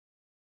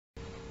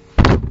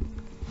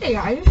Hey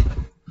guys,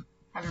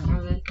 haven't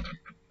really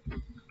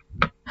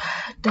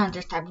done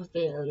this type of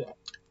video yet,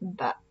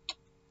 but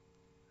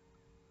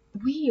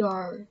we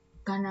are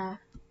gonna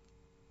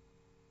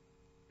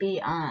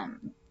be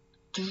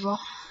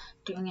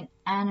doing an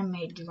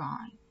anime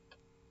drawing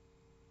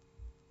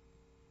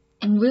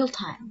in real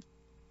time.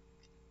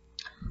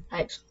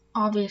 It's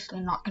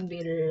obviously not gonna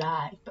be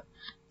live, but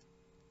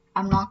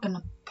I'm not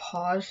gonna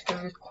pause the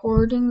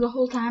recording the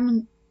whole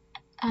time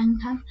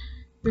and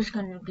just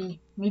gonna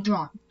be me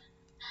drawing.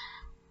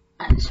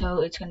 And so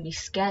it's gonna be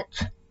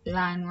sketch,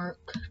 line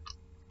work,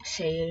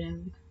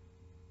 shading.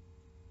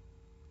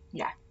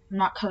 Yeah, I'm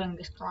not cutting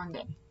this drawing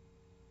in.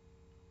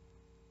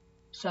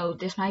 So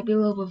this might be a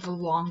little bit of a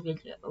long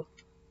video.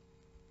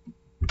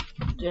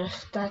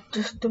 Just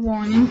a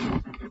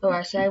warning. Oh,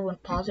 I said I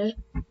wouldn't pause it,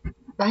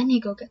 but I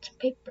need to go get some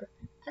paper.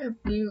 I'll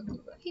be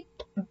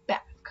right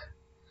back.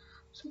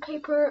 Some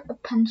paper, a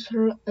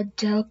pencil, a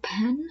gel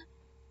pen.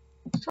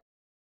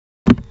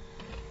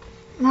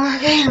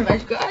 Okay,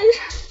 anyways,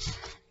 guys,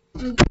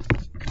 I'm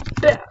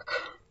back.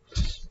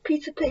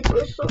 Piece of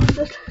paper, so I'm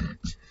just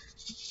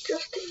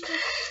take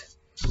this.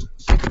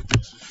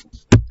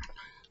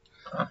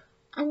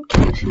 I'm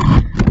keeping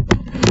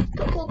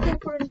the whole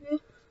paper in here.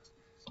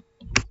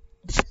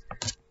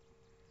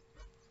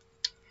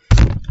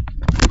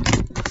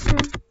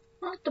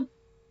 Not the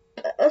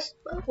best,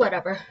 but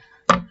whatever.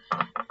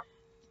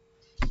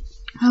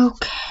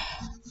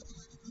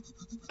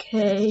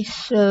 Okay,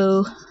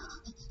 so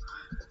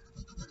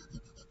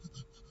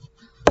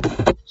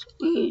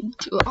we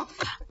draw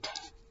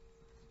that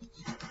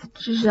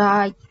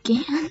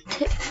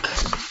gigantic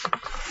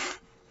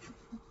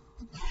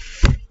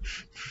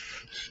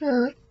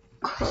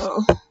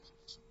circle.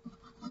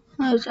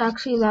 It's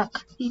actually that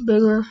could be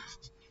bigger.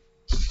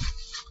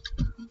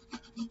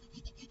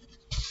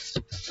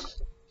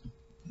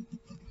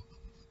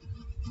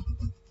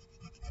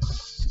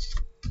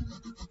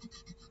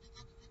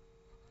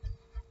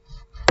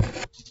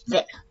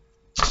 There.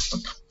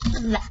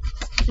 That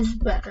is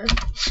better.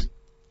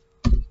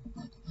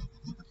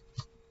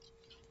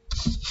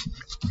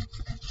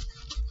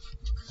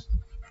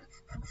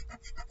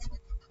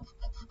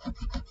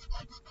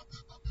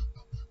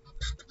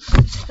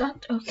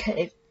 That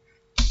okay.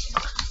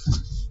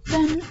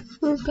 Then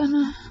we're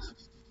gonna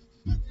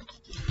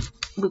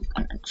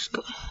just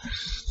go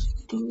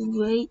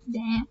straight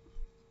down.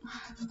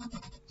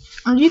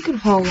 And you can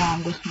follow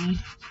along with me.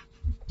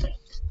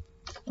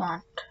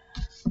 Want.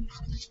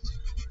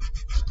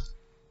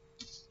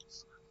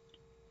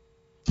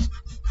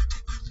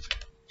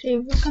 See,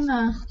 we're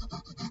gonna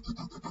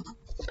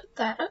put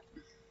that up.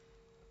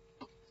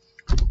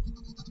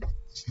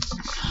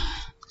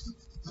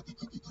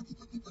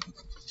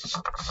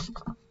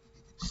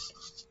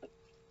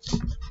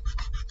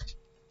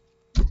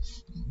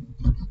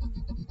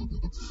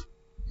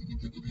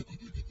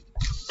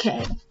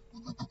 Okay.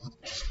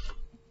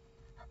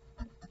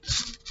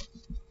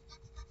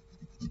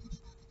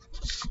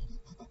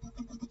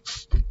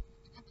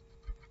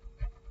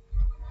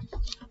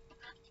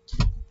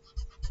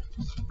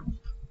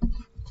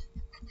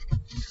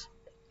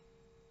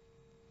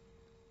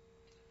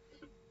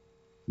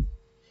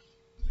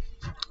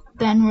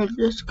 Then we're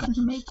just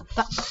gonna make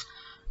that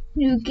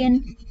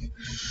again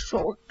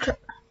shorter.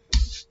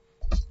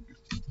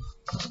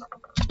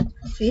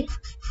 See?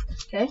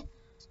 Okay.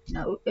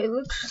 No, it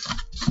looks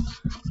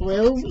a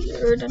little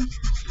weird and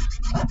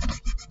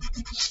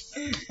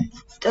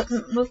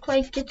doesn't look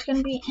like it's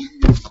gonna be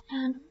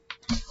in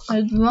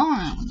a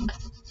drawing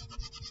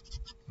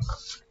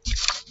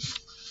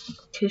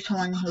to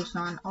someone who's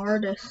not an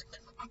artist.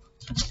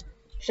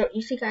 So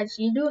you see, guys,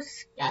 you do a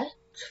sketch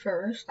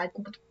first, like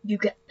you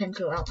get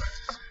pencil out,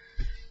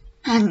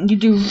 and you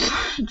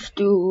just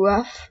do a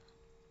rough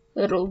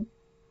little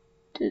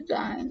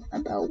design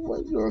about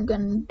what you're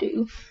gonna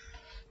do.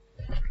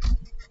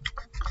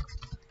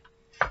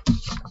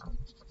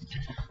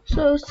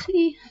 So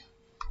see,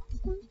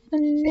 the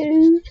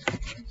nose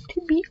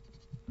to be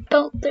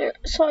out there.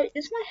 Sorry,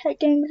 is my head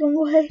getting in the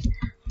way?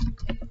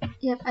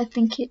 Yep, I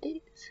think it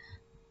is.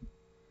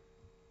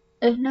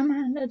 If never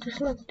mind, I just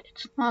looked.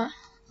 It's not.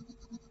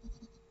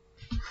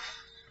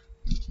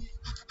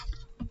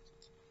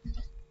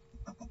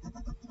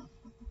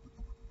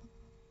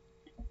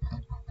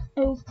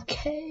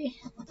 Okay.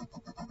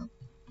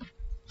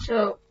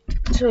 So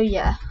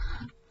yeah.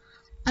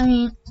 I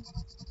mean,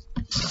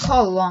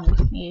 follow along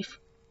with me if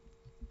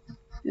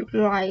you'd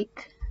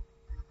like.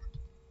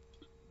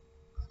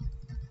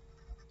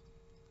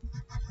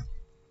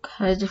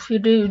 Cause if you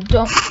do,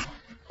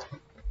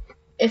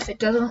 if it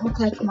doesn't look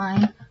like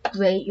mine,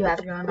 great, you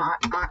have your own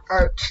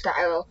art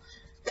style.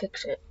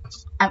 Fix it.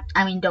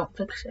 I mean, don't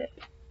fix it.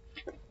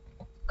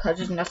 Cause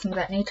there's nothing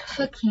that needs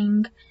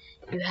fixing.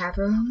 You have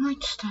your own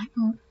art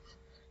style.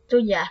 So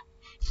yeah,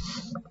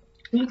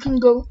 you can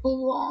go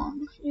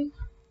along. You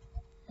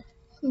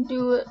can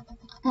do it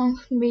along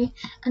with me,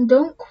 and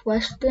don't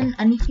question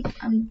anything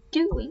I'm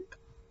doing.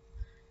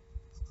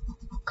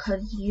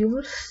 Cause you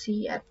will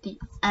see at the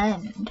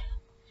end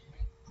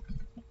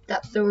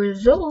that the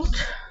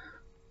result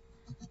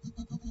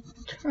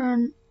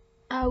turn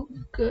out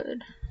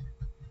good.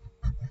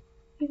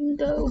 Even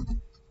though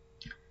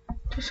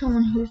to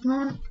someone who's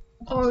not an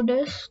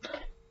artist,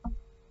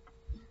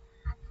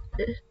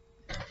 you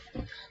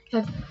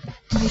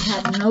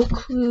have no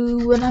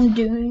clue what I'm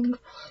doing,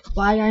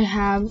 why I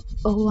have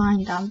a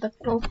line down the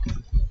middle.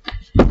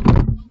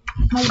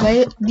 By the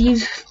way,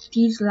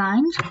 these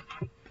lines,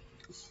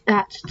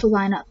 that's to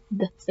line up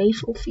the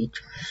facial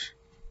features.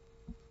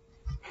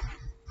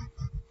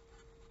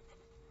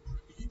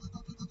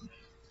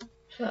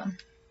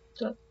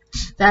 So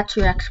that's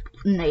your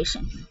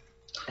explanation.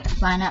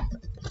 Line up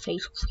the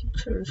facial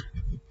features.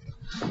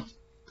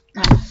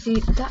 Now, see,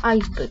 the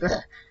eye's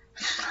bigger.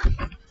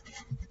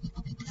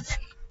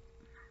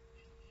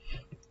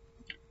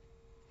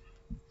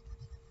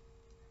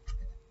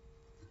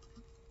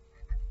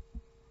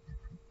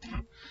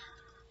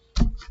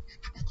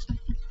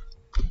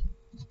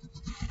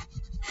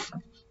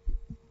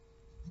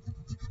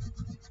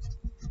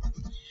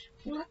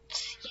 Let's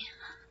see.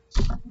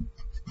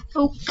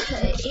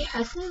 Okay,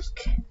 I think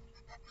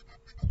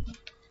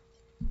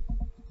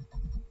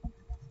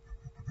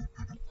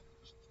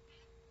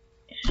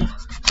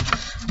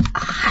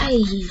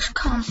eyes,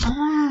 come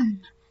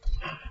on.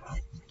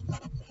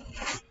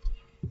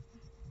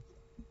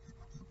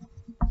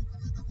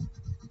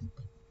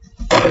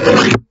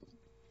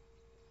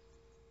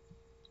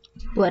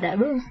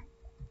 Whatever.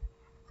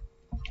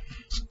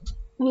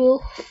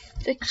 We'll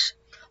fix.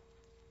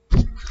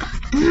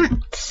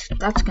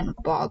 That's gonna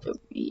bother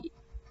me.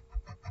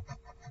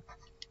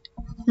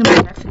 No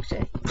matter, I fix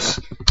it.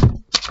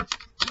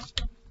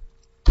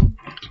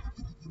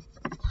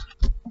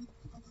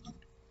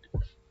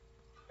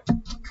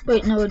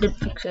 Wait, no, I didn't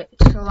fix it.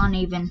 It's still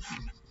uneven.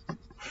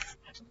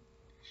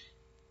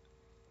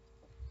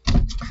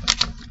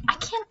 I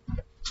can't.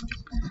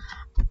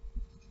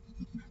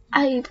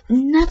 I've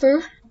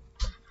never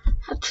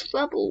had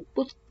trouble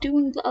with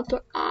doing the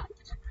other eyes.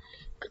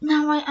 But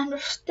now I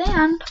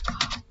understand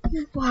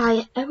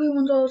why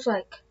everyone's always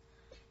like,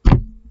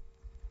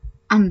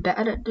 I'm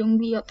bad at doing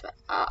the other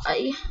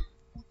eye.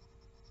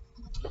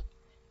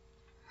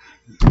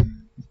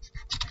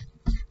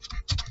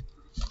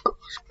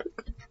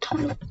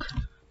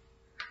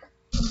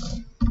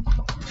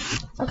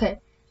 Okay,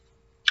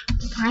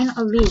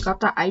 finally got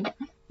the eye down.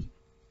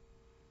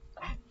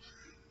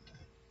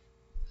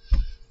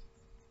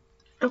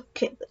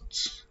 Okay,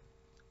 let's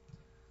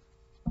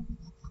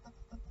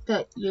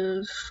that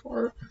ears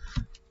short.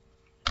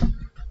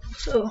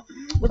 So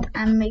with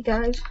anime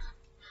guys,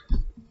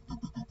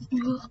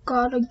 you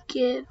gotta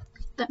give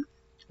them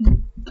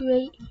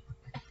great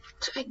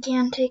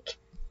gigantic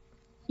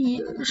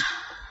ears.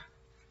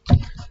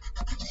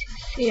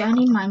 See, I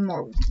need mine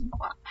more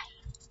wide.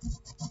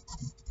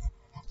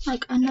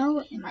 Like, I know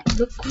it might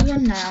look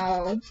weird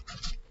now,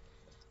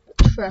 but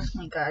trust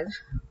me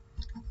guys,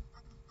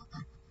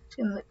 it's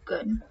gonna look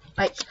good.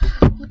 Like,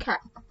 look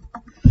at,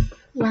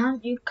 why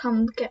don't you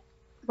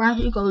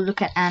go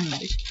look at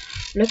anime?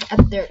 Look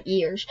at their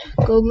ears.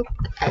 Go look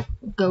at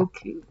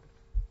Goku.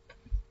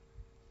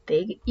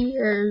 Big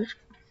ears.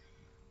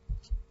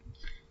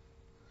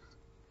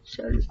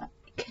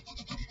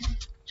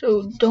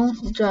 So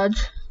don't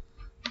judge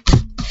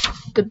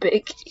the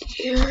big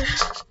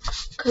ears,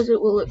 because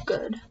it will look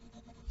good.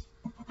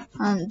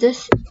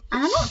 This,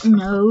 I don't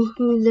know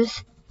who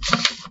this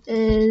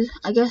is.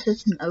 I guess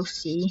it's an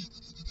OC.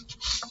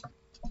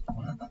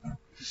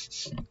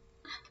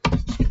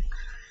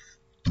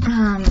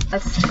 I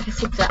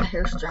think that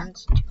hair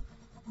strand's too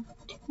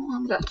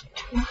long. That's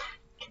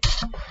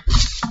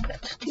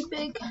too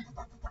big.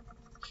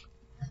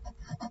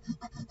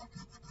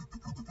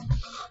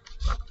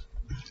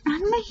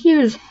 My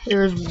hair is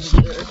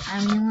weird.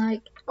 I mean,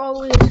 like,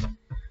 always, I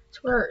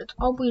swear, it's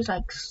always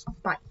like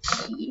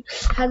spiky. It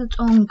has its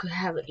own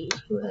gravity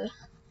to it.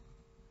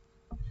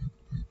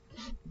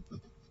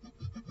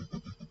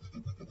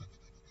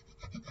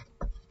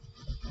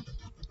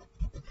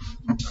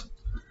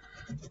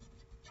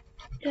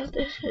 Yeah,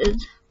 this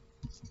is.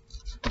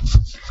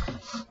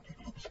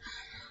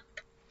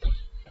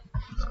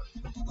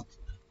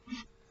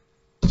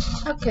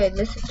 Okay,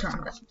 this is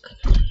turned up.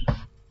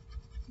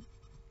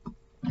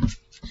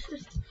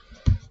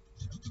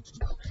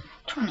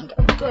 Turning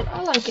out good.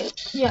 I like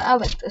it. Yeah, I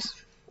like this.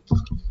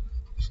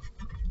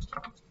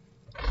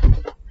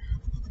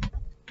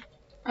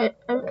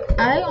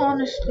 I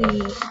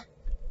honestly.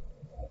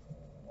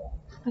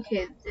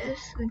 Okay, this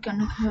is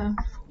gonna have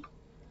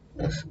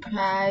a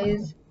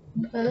surprise.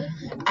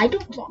 I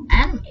don't draw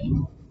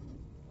anime.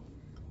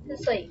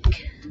 It's like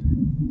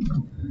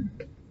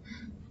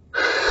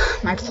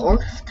my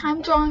 4th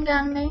time drawing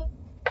anime.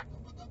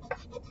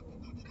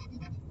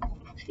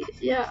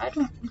 Yeah, I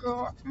don't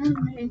draw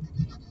anime.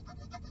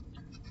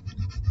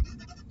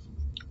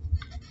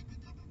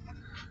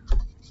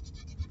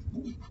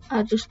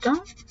 I just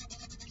don't.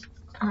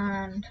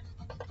 And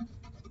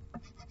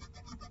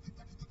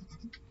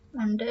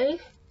one day,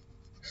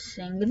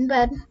 sitting in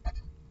bed,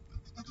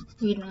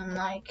 reading, I'm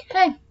like,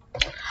 hey,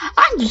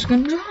 I'm just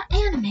gonna draw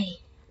anime.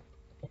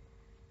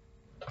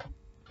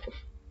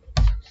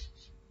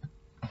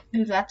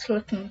 That's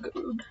looking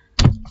good.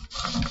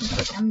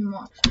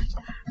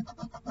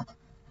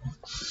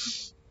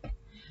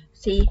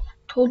 See,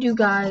 told you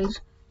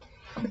guys,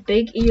 the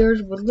big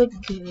ears would look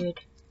good.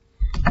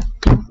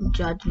 Don't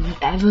judge me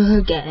ever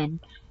again,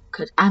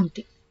 cause I'm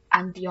the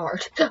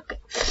artist. Okay,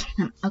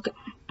 okay.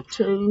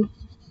 So,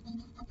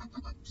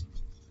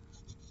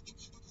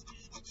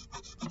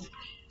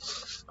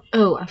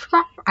 oh, I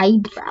forgot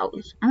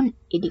eyebrows. I'm an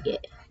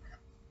idiot.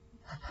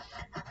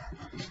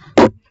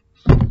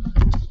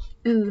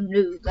 Ooh,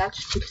 no,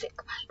 that's too thick.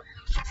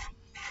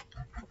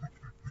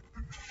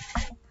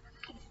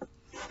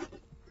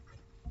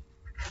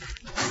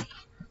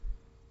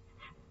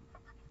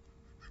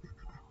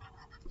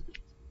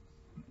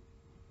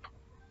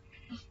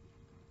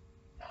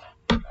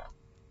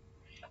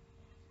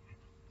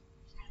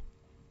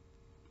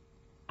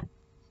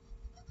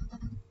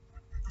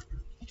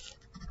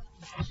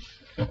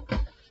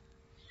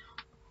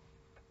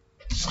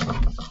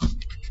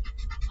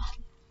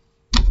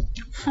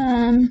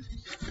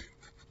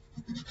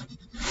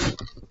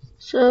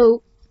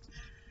 So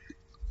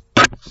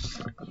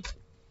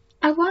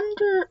I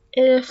wonder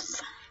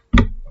if,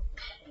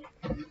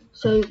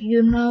 so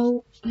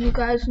you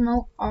guys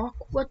know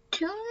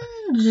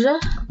Aquatoons?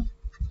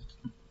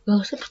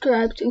 Go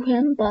subscribe to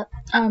him, but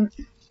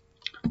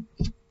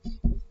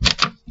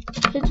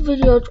his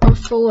videos are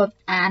full of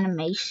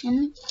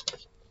animation,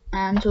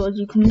 and so as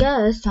you can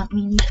guess, that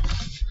means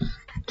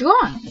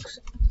drawings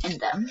in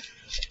them.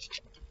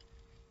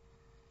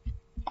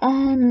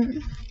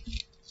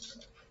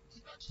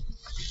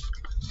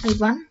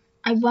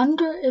 I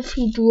wonder if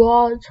he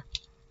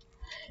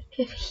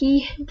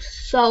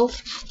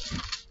himself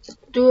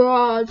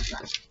draws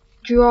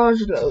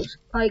those.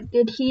 Like,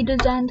 did he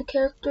design the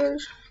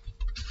characters?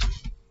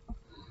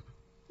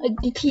 Like,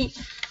 did he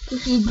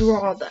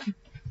draw them?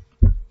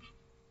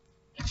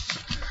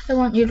 I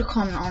want you to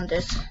comment on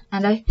this,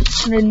 and I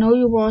know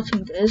you're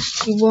watching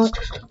this. You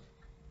watched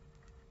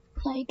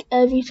like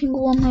every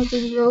single one of my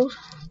videos.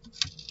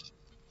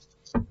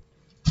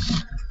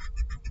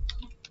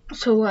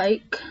 So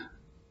like,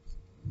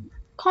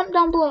 comment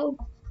down below.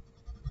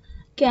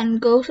 Again,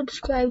 go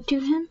subscribe to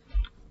him.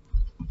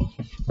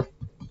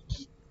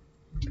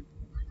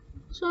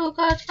 So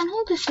guys, I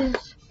know this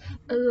is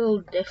a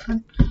little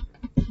different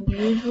than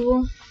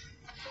usual.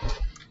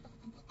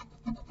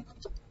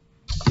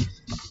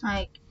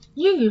 Like,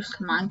 you're used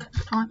to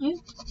Minecraft, aren't you?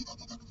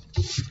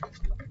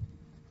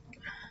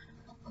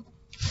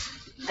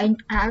 I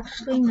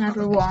actually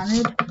never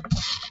wanted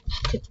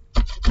to.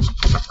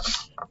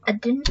 I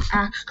didn't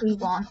actually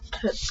want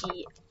to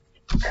be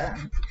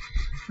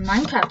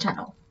Minecraft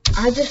channel.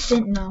 I just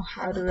didn't know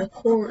how to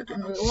record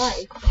in real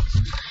life.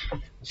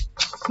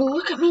 But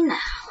look at me now.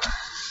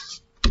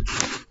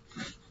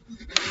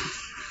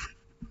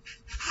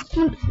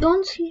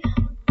 Don't see.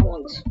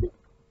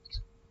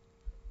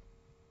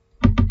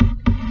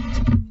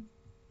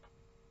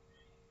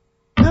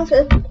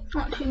 Okay,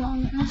 not too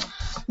long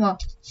enough. Well,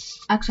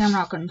 actually, I'm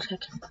not going to check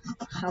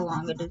how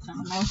long it is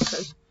anymore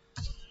because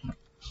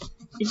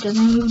it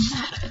doesn't even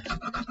matter.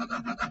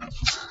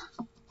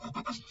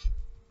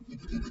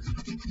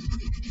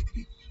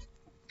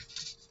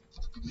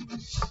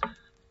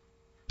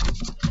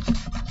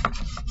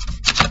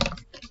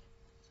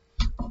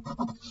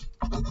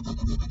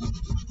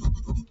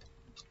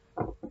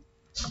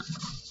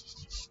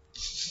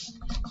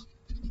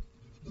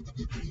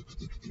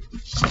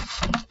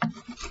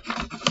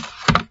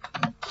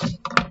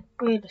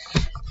 Wait a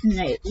second.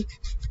 No,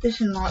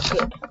 this is not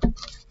good.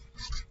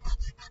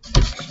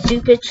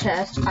 Stupid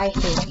chest, I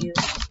hate you.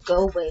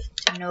 Go away.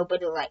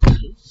 Nobody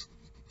likes you.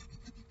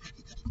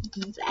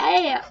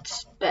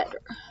 That's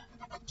better.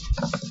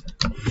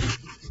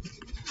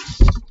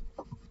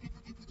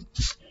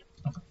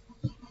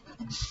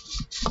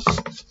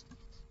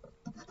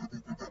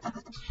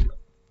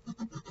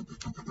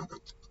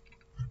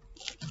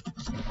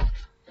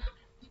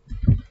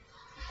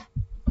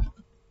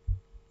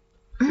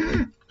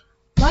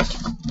 What?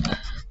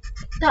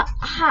 That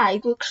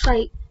hide looks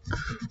like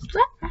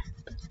crap.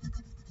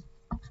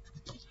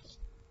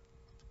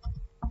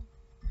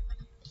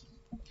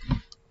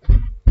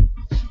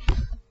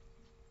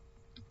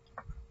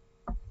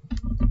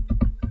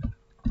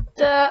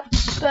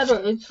 That's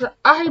better. It's the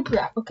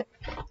eyebrow. Okay.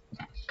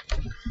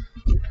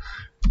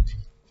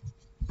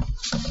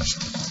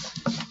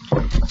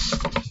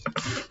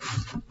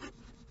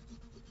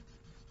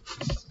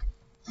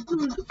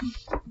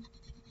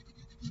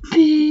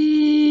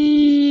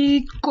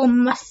 Pico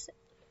myself.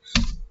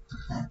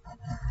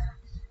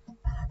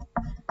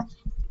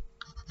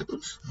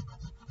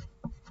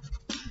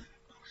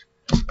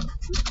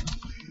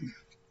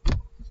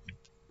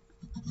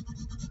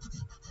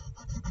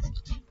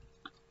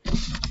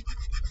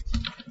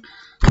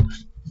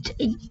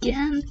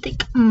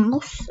 Gigantic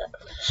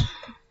muscles.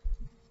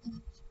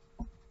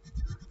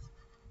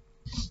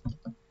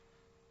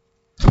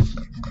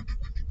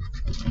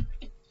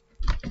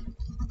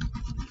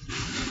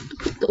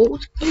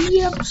 Those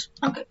ears.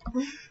 Okay.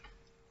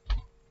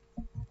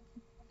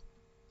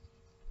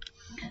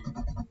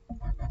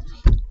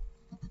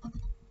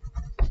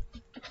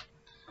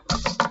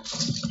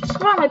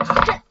 Come on, my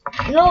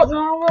pen. No.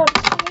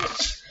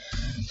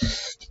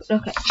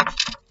 Okay.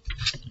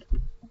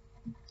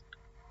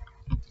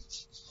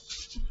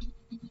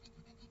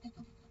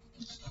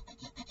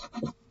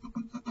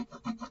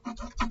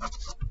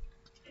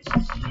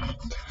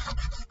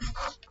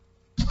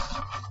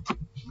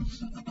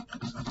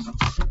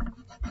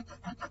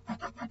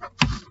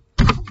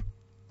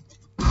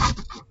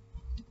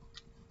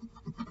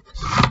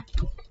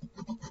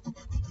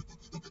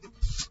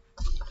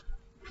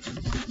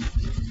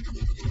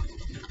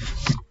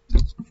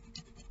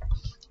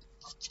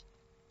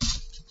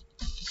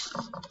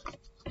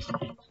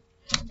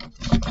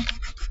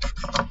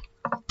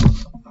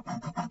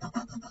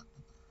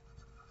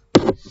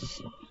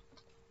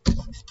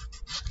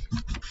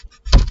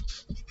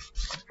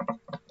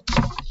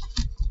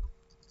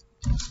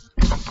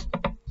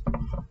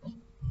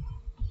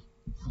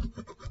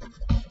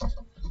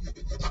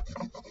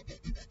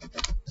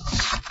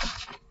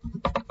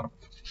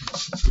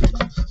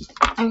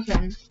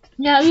 Okay.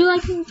 Yeah, are you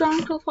liking the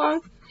drawing so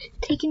far?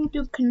 Take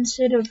into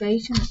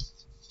consideration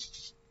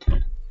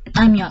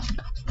I'm young.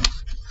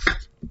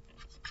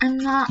 I'm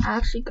not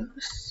actually gonna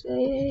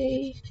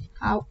say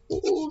how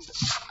old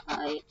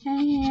I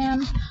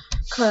am,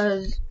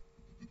 cause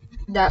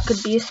that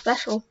could be a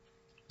special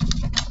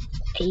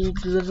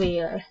age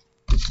reveal.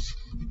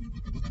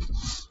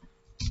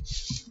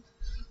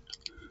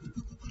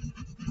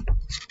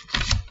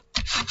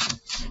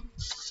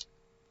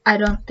 I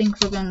don't think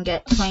we're gonna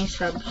get 20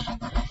 subs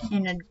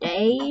in a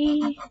day,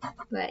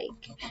 like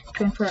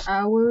 24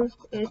 hours.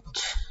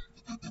 It's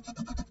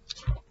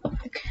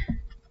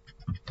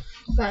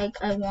like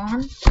I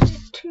want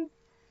it to.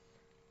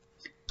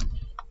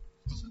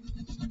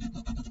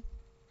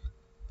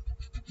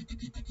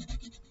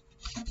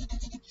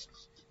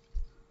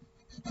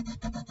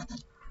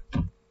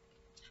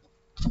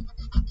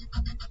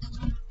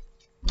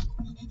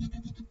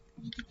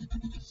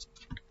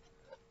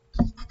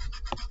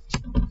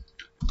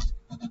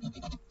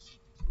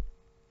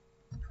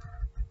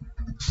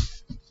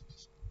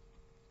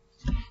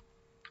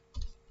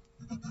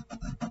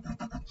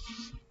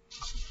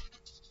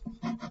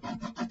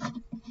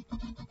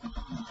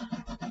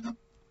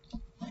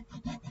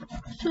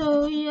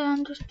 So yeah,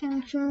 I'm just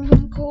getting some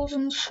wrinkles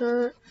in the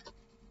shirt.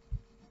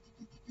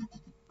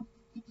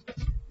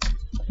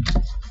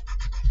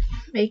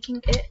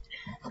 Making it.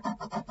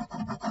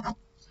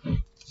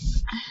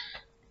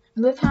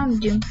 Look how I'm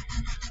doing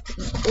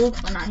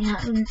old when I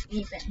haven't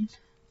even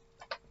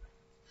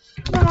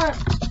got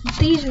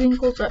these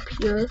wrinkles up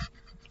here.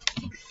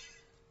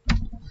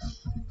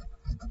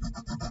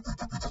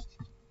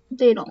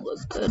 They don't look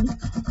good.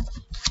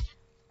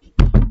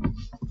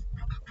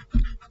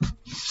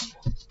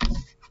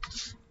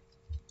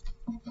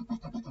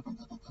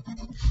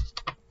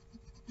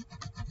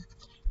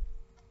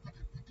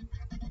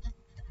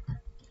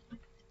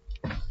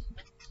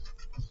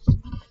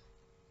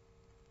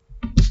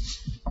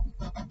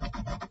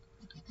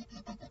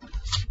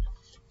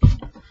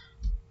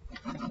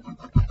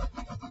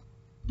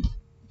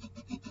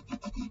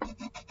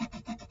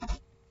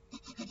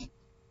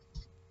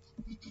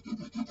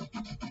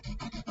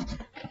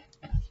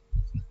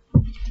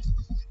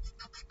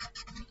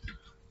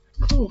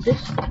 Oh,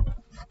 this is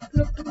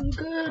looking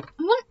good.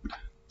 What?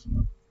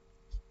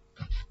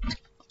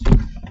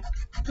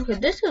 Okay,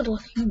 this is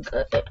looking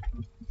good.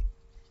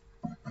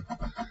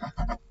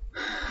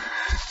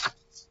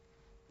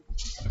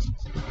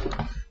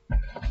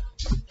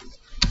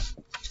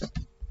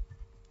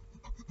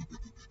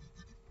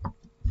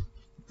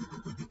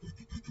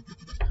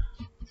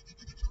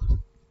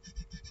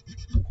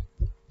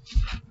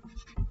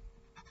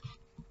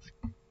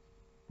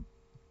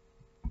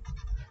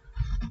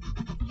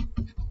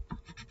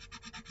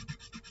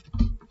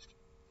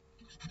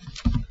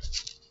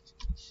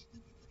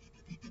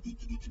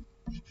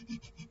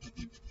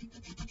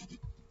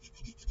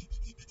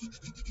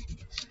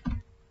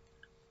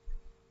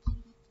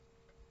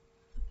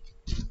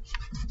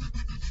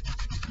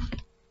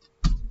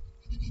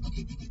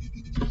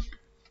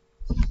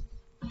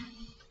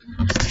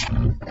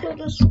 So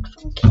this looks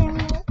on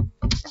camera.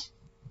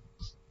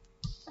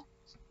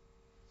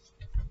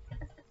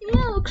 Yeah,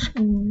 it looks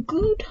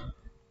good.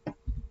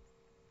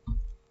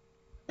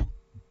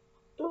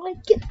 I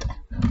like it.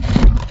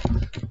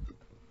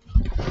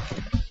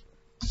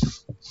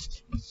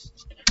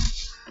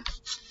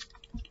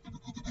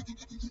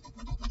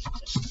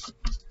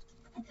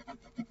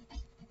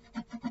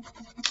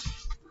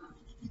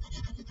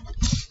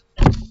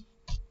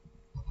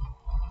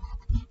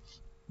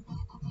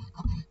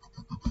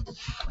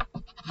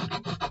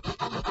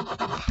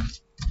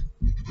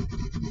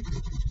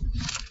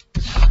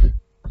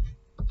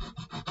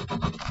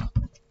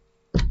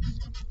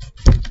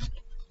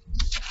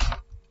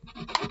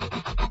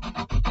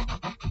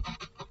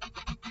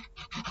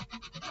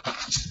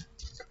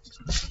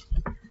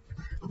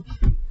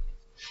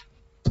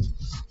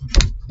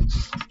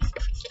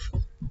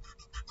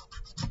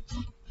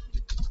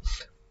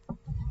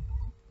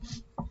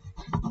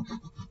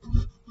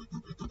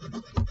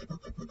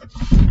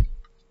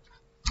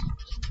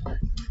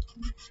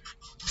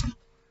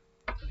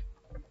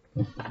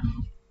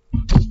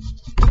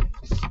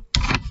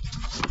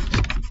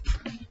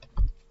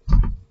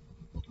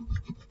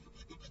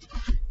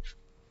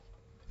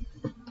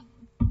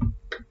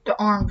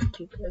 arm's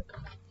too big.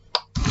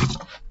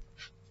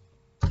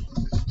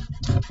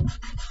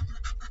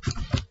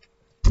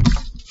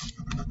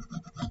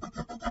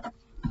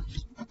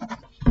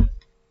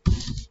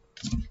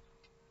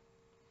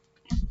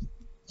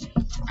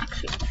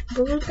 Actually,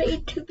 birthday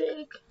too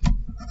big.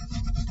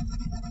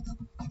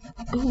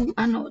 Ooh,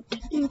 I know what to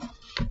do.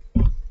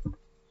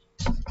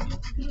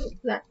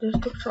 That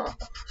just looks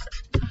awkward.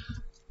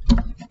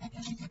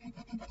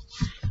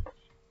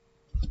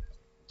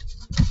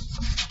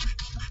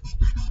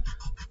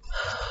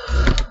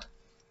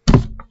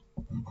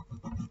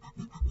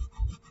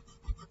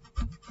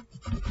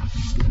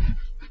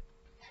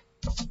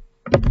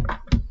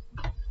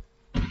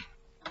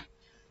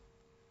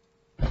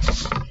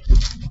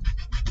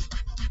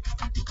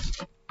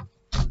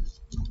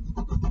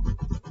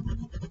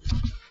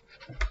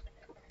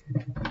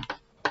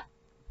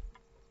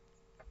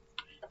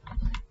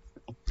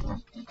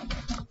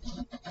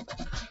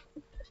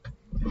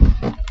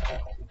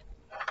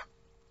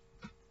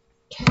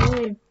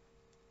 Okay.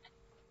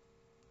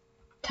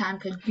 Time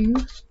to do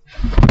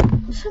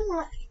some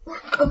light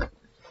work. Okay.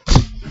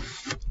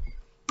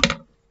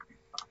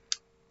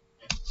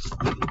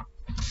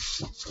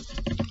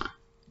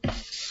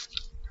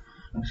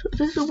 So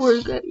this is where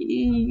you get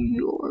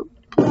your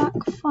black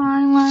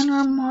fine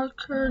liner,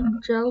 marker,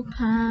 gel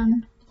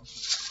pen,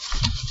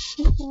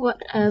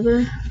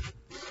 whatever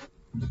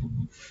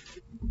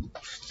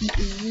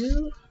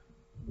you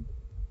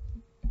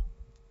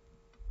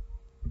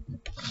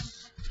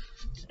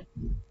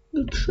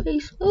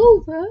trace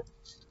over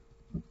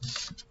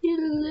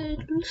your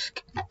little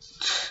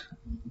sketch.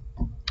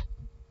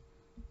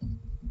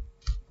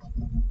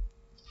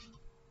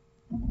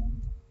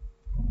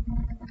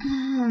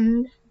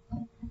 And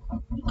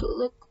make it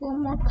look a little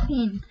more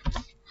clean.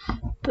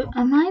 But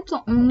am I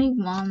the only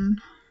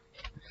one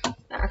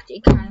that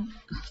actually kind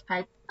of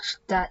likes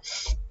that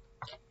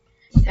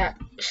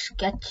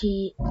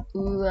sketchy,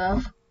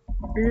 rough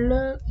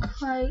look?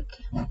 Like,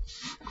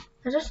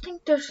 I just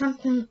think there's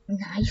something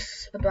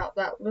nice about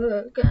that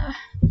look.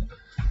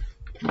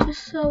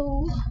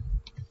 So,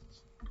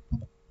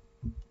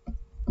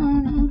 I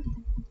don't know.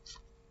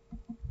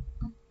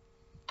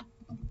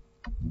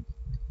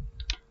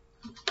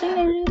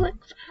 I really like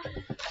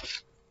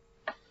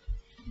that.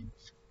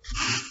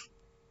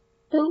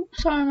 Oh,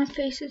 sorry, my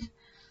face is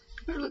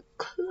really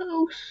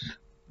close.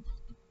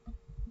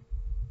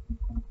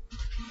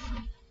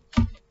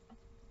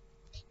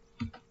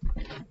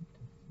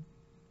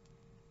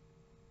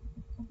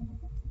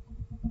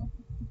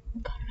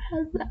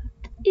 Have that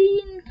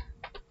in.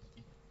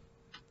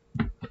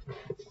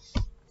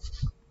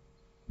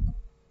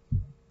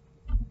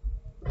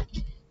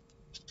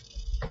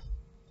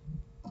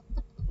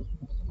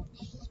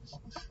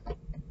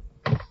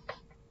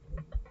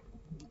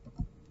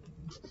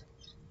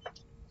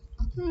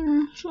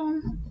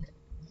 So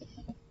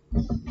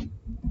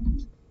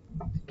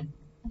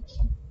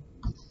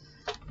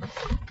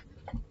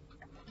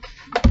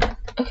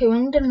okay,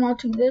 when you're done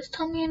watching this,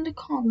 tell me in the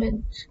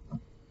comments.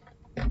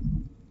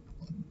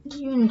 Did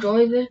you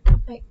enjoy this?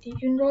 Like,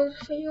 did you enjoy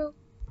this video?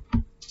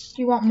 Do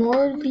you want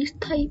more of these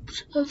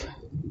types of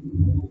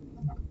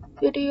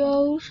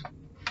videos?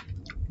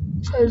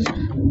 Because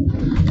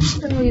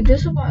anyway,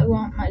 this is what I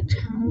want my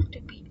channel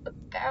to be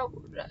about.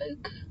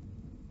 Like,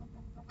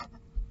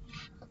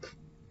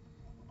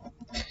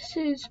 this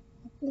is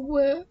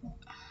where,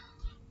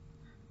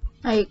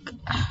 like,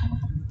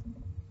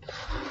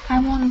 I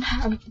want to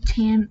have a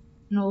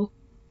channel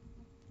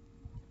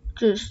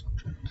just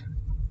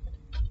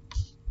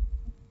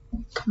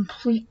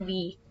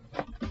completely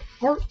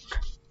art.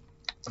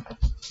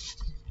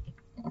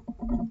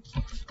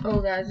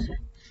 Oh guys,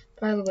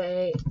 by the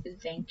way,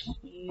 thank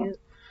you.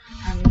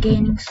 I'm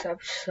gaining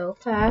subs so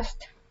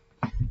fast.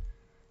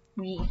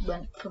 We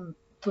went from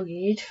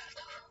 3 to,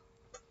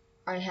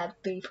 I had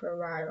 3 for a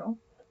while.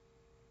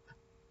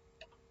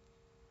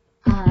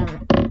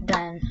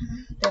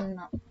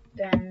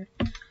 Then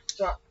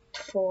got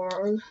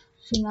 4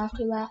 soon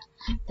after that.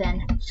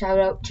 Then shout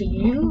out to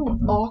you,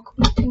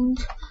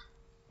 Aquatunes,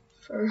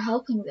 for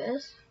helping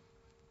this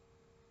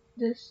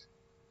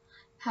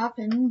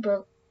happen.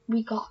 But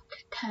we got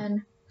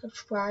 10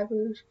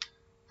 subscribers.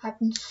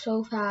 Happened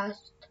so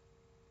fast.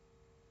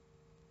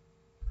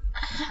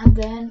 And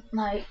then,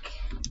 like,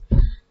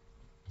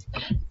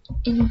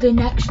 in the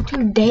next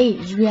 2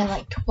 days, we had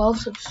like 12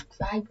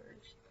 subscribers.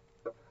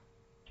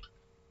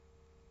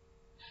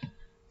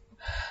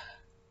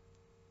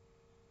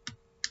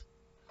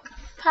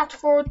 Fast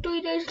forward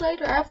 3 days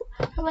later, I have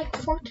like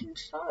 14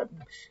 subs.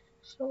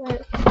 So,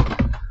 like,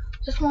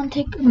 just want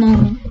to take a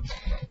moment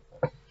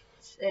to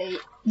say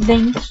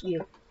thank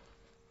you.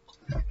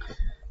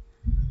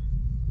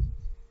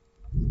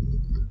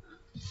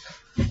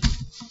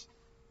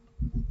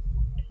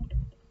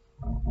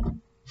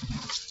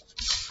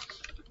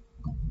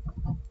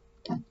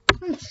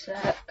 One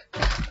sec.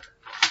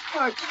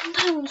 Alright,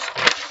 sometimes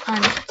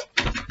I'm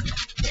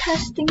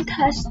testing.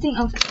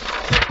 Okay.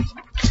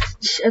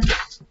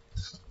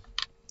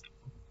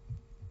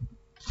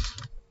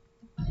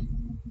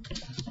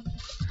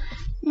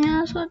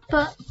 Yeah, so,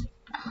 but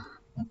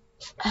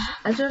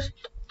I just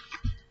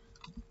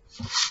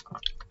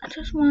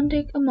want to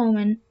take a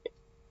moment,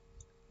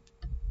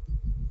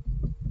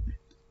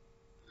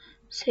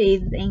 say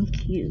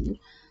thank you.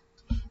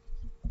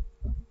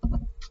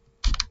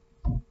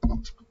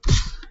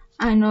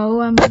 I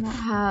know I might not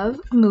have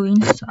a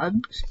million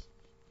subs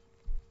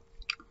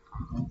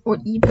or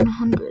even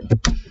 100,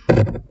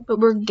 but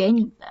we're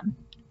gaining them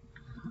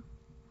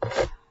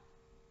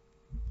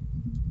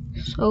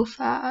so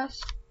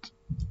fast,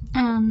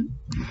 and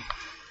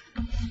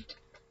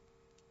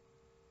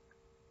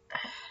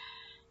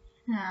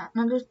yeah,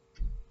 I just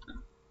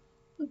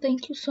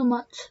thank you so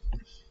much.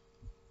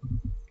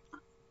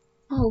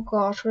 Oh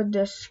gosh, where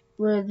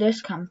did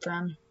this come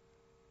from?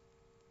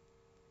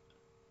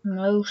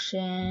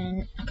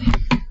 Motion. Okay.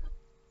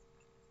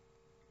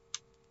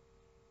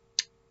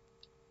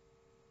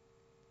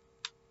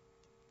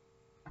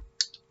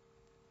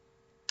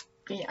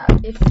 Yeah,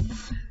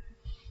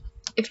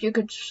 if you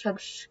could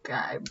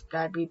subscribe,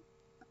 that'd be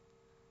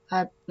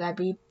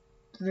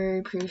very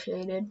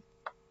appreciated.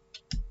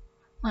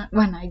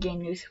 When I gain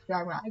new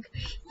subscriber, like,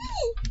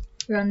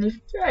 you're a new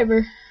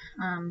subscriber.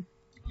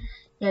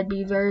 Yeah, it'd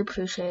be very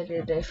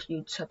appreciated if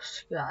you'd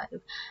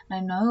subscribe. I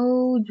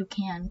know you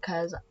can,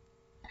 cause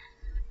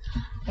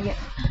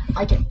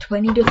I get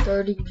 20 to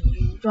 30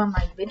 views on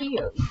my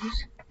videos,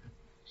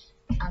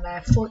 and I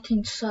have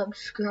 14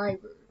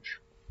 subscribers.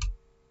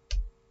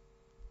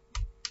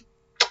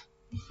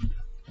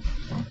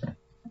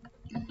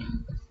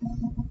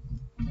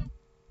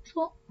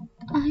 So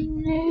I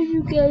know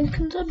you guys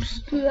can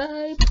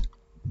subscribe.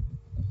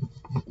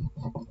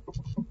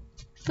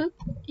 But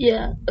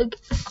yeah, okay,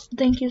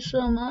 thank you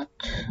so much.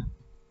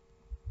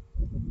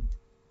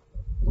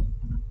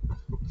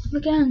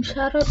 Again,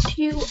 shout out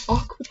to you,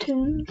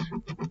 Aquatoons,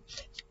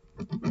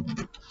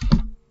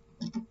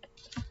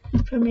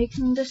 for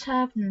making this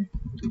happen.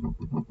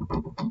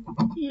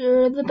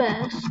 You're the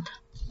best.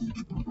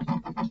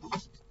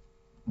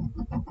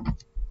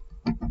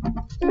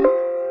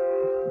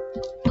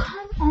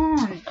 Come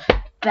on,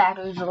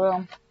 battery's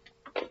low.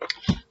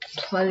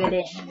 Plug it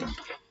in.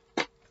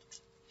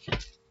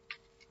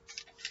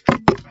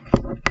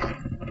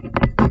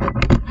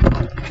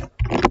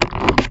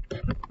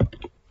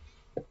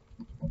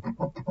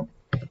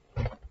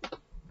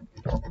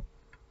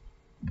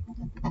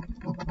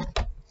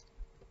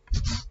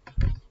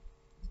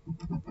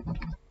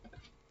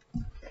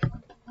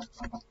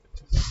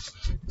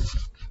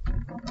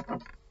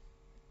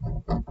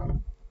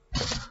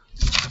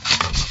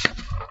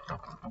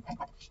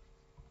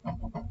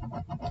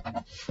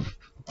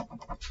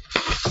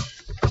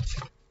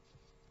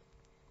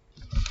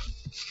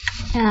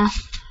 Yeah,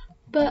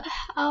 but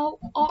how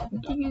are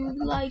you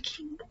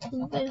liking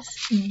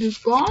this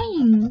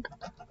drawing?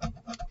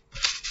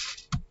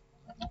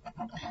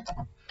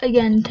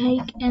 Again,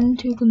 take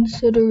into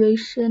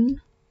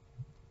consideration,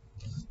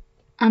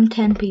 I'm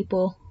 10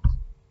 people.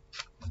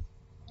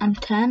 I'm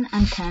 10,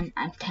 I'm 10,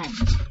 I'm 10.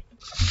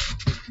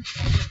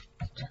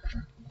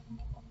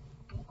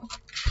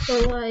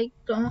 So like,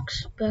 don't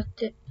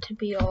expect it to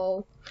be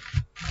all,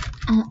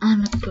 oh,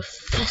 I'm a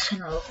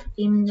professional,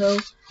 even though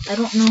I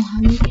don't know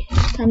how many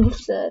times you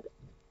said,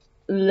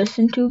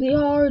 listen to the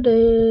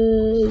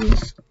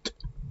artist.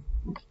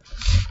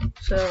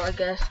 So I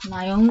guess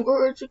my own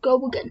words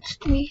go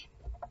against me.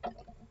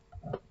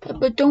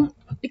 But don't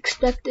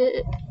expect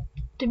it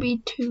to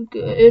be too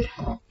good.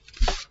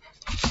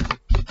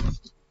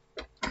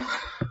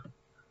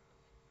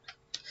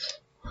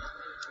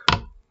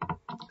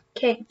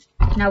 Okay,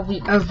 now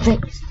we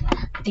erase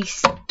the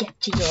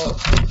schedule.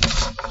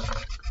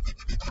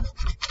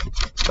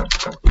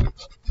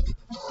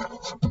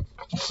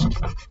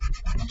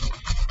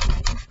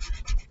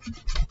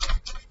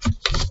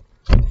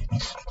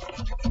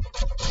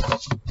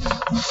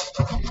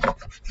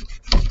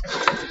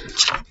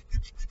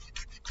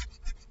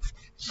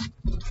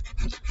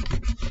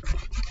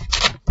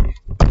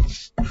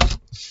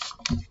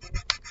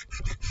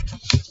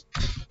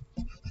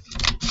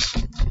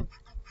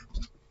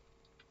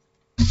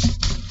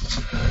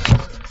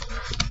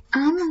 I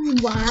don't know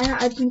why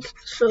I think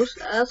it's so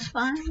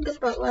satisfying,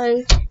 but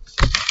like,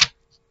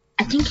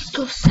 I think it's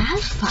so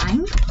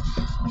satisfying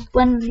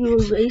when you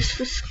erase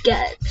the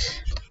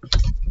sketch.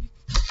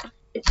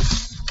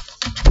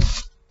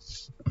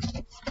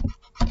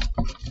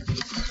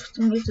 For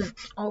some reason,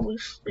 it's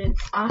always been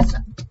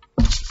awesome.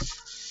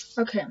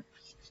 Okay.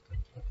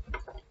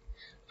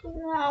 So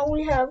now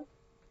we have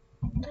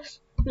this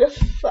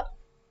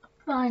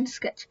fine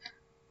sketch.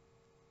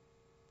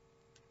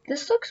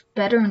 This looks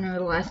better in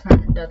real life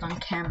than it does on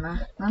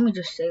camera. Let me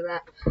just say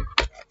that.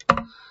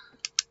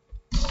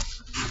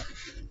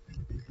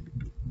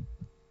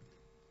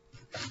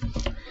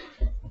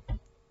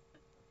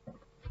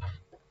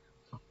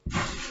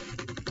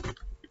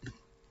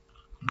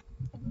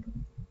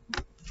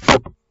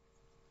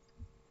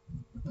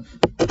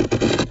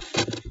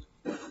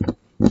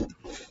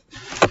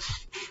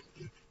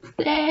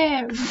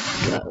 There we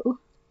go.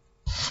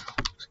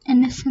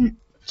 Innocent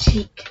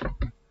cheek.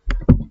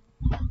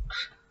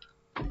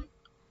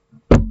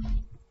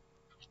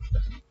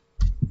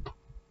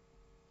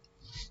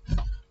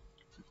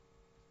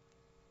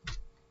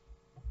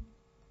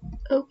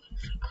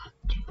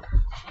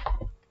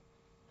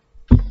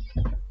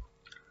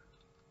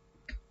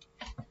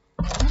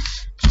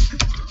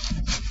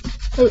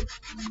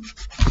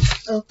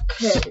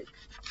 Okay.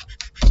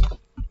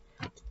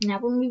 Now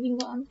we're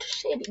moving on to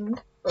shading.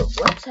 Oh,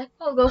 one sec.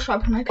 I'll go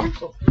sharpen my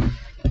pencil.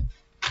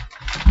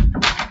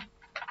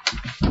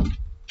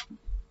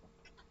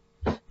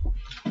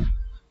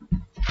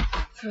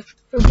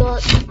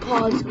 Forgot to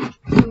pause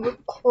the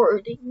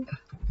recording.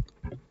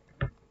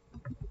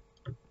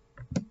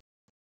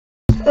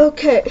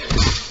 Okay.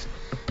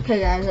 Okay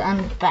guys,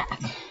 I'm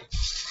back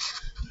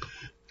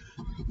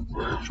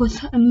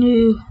with a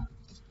new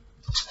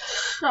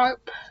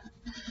sharp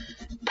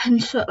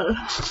pencil.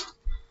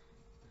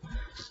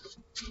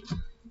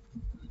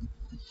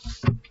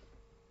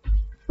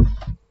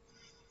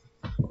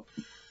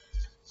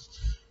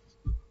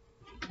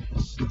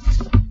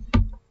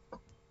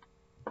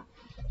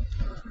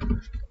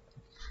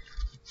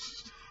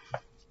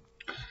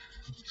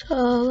 So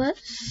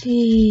let's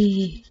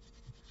see.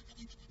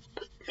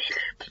 Put a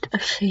little bit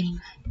of shading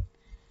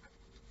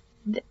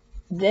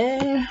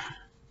there.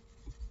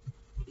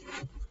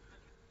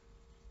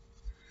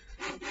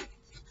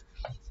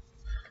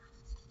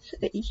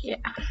 So yeah,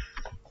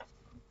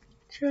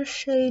 just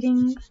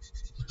shading.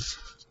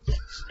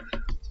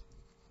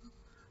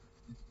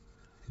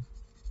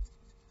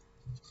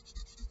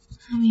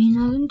 I mean,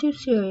 nothing too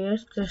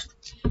serious,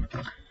 just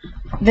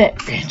there.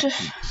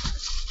 Just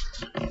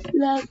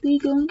lightly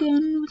going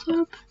in with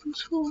our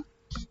pencil.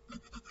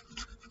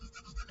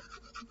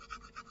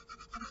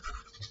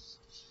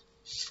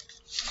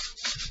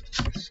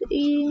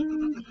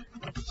 Seeing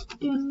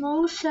in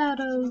no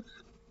shadows.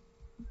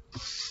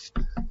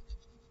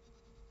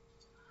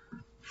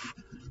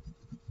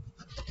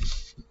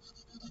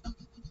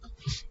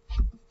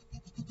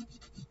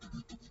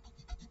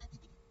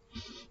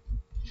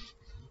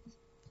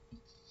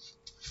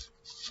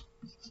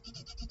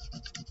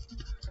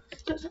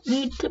 Doesn't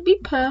need to be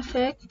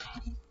perfect.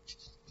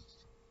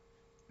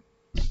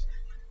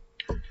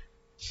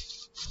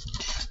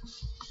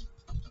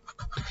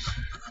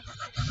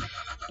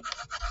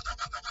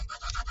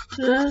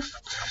 Just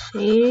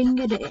shading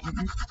it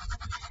in.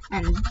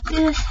 And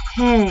this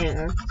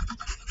hair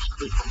should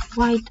be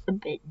quite a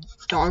bit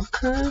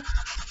darker,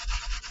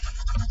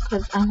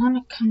 because I want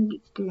it to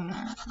be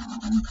brown.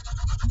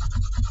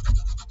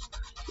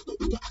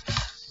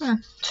 Yeah,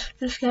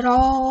 just get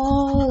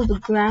all the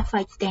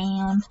graphite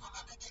down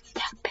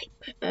that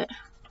paper.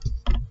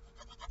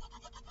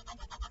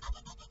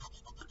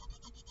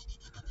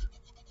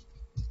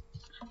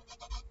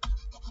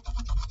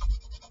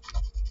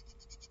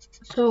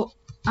 So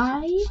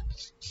I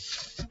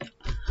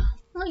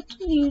like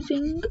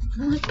using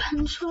my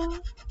pencil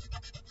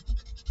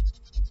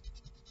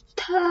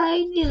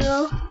tiny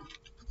little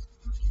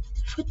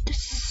for the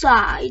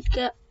side,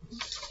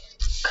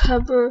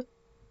 cover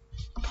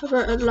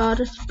a lot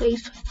of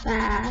space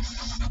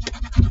fast.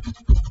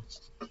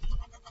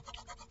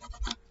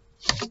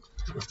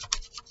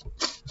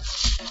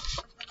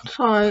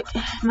 Sorry,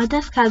 my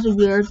desk has a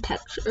weird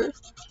texture,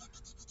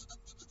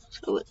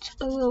 so it's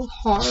a little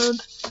hard.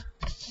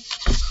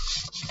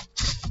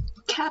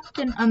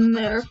 Captain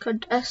America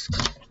desk.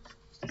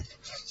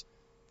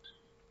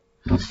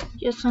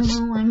 Yes, I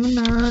know, I'm a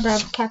nerd. I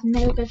have Captain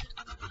America.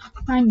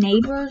 My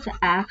neighbors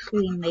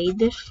actually made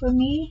this for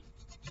me,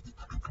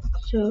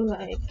 so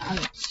like, I'm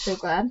so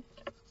glad.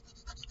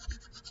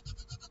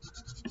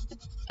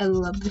 I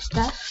love this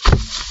desk.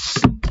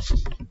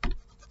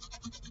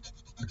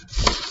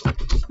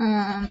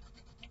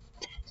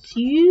 It's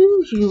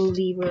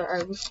usually where I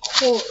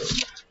record.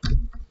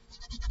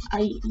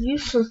 I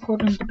used to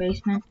record in the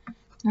basement.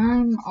 Now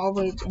I'm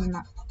always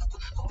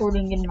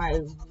recording in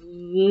my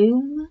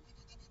room.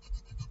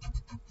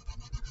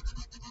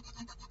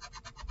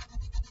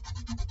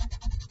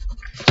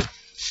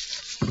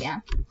 Yeah.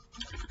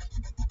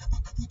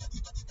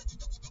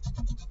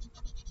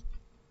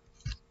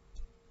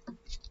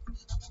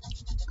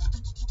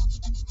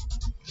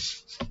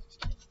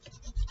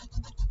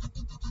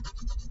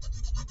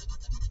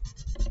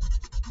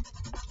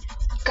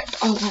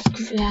 Got all that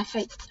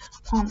graphite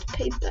on the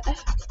paper.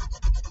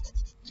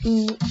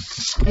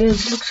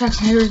 It looks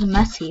like my hair is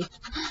messy.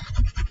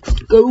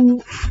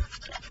 Go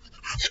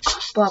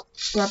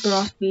scrub it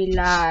off, be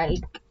like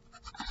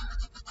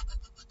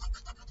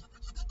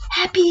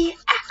happy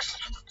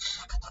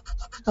accidents.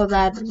 Oh,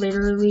 that'd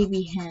literally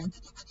be him,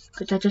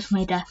 because I just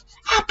made a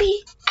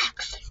happy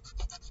accident.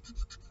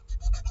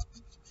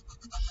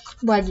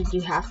 Why did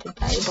you have to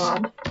die,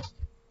 Bob?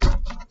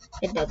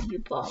 I love you,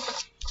 Bob.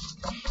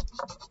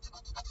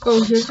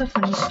 Oh, here's a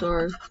funny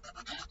story.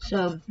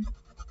 So,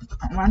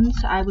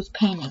 once I was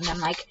painting, I'm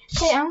like,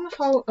 hey, I want to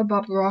follow a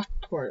Bob Ross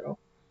tutorial.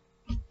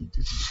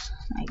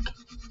 Like,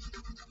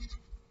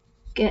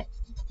 get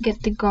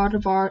the God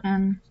of Art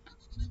and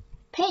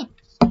paint.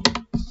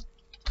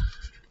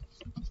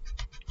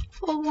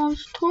 Follow on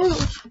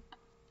tutorials.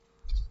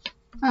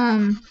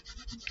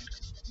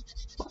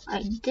 What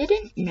I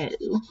didn't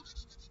know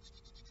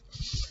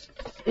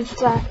is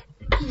that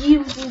he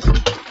uses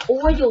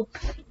oil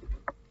paint,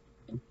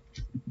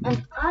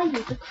 and I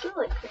use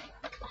acrylic paint.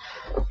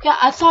 Yeah,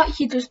 I thought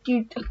he just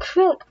used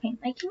acrylic paint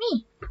like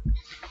me.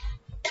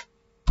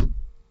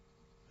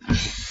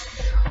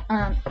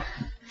 So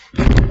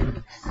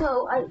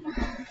I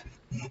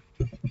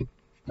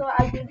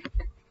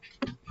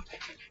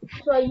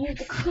used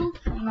the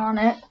clothing on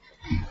it,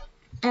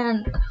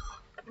 and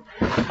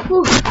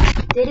whew,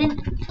 didn't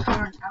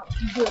turn out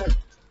good.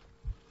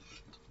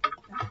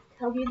 I'll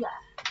tell you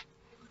that.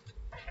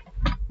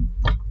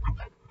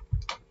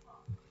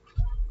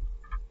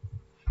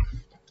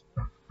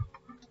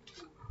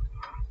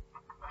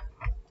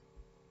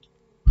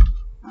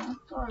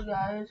 Sorry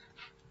guys.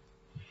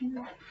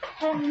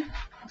 Pen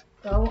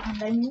though,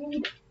 and I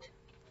need it.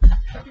 I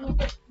really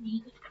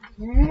need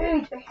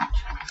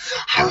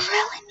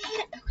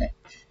it. Okay,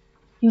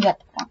 you got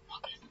the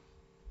point.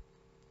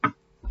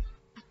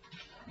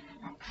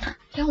 Okay.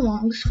 How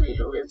long this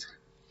video is?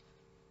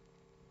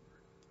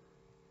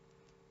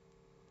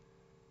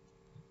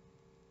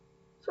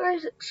 For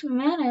 6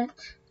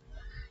 minutes.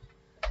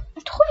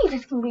 I told you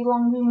this can be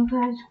long video,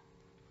 guys.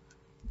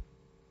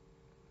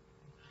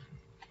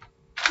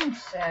 1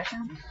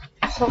 second.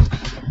 So,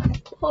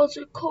 pause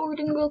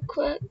recording real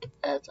quick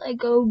as I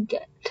go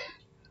get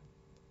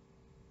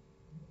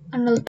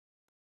another.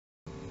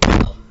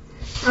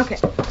 Okay,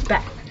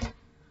 back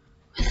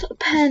with a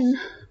pen.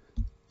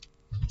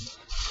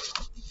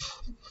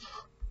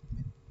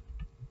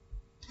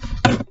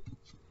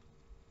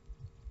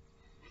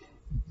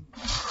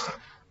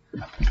 I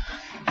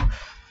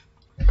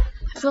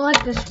feel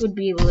like this would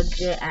be a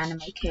legit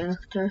anime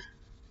character.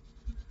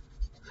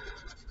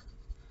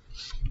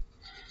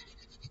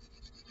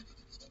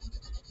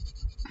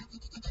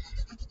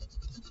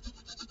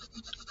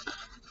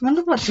 I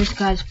wonder what this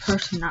guy's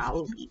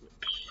personality would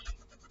be.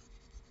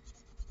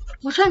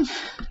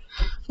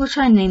 What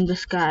should I name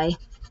this guy?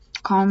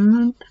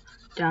 Comment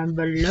down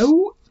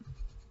below.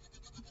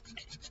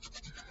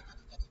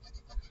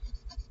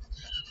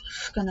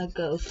 Just gonna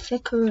go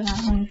thick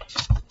around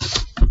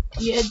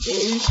the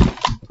edges to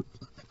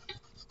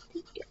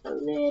get a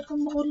little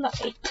more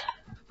light.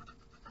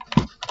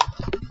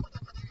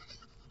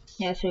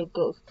 Yeah, so it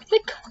goes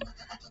thick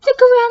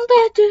around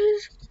the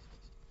edges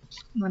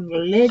when a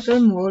little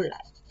more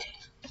light.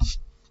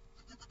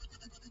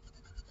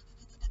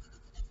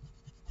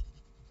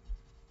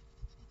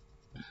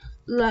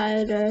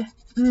 Lighter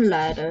and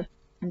lighter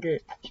and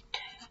light.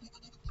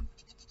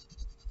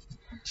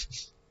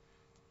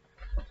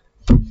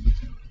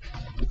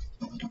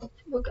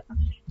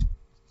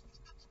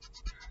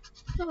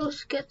 So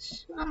let's get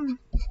some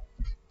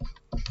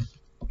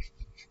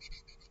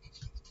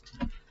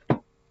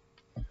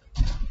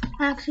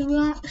actually we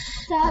want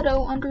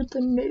shadow under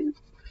the nose.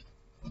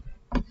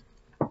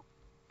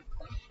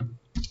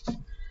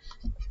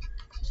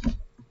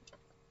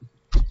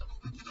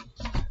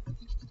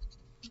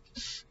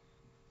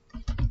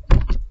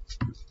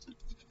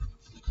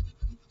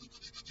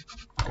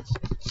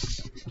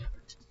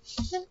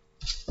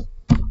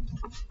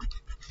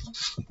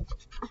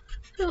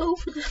 So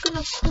we're just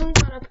gonna clean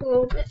that up a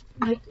little bit,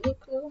 make it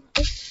look a little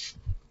nice.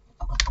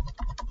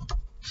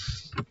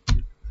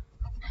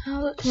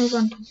 Now let's move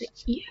on to the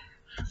ears.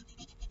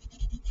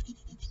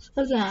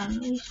 Again,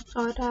 we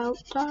start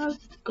out dark,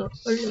 go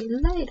a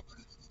little lighter.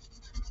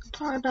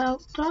 Start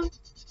out dark,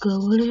 go a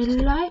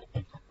little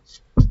lighter.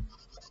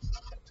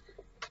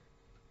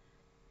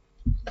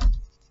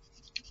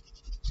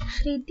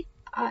 Shade the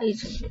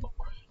eyes real quick.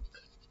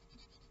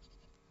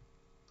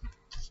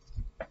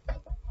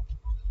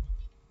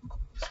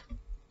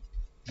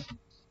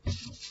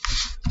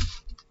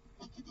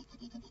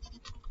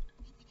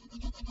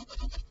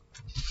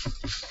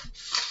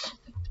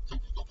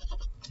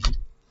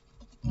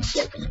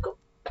 Yeah, let's go.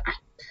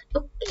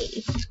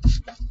 Okay.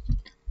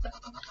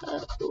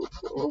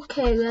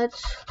 Okay,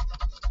 let's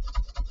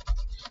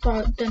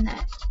start the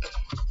neck.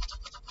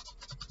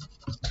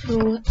 So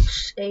let's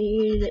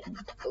shade it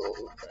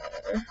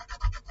over.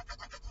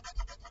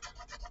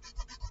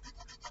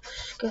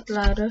 Just get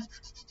lighter,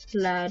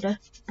 lighter,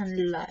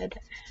 and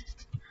lighter.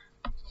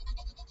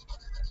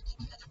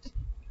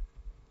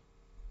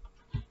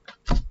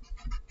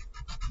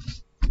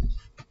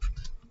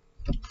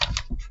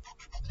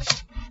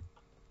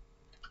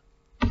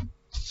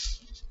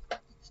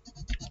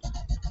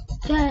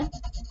 Then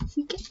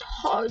we get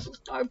hard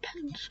with our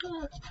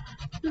pencil.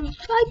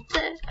 Right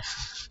there.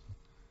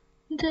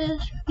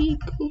 Just be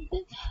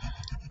good.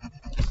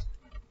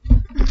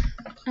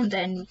 And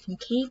then we can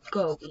keep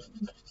going.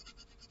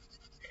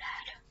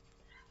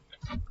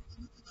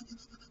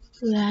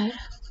 Lighter.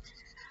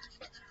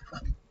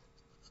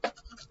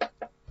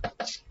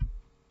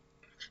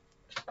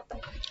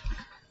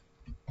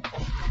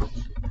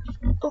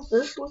 Oh,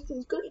 this is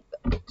looking good.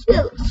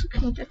 Yeah, let's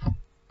change it.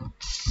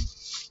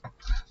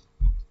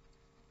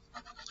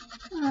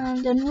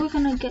 And then we're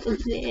gonna get a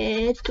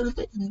little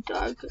bit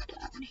darker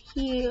down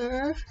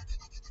here.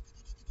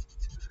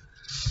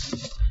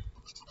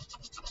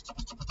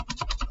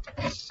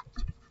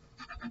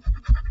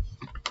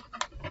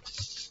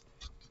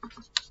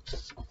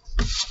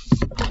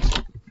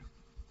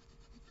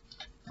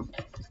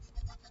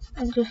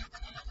 And just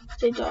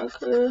stay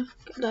darker,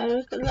 get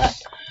lighter, get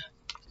lighter.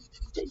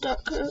 Stay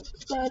darker,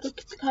 lighter,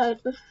 get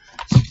lighter.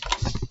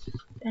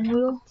 Then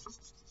we'll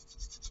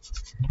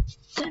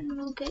then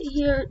we'll get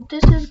here.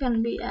 This is gonna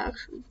be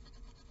actually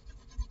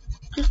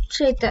just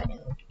shade that in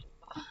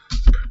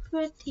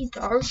pretty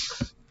dark.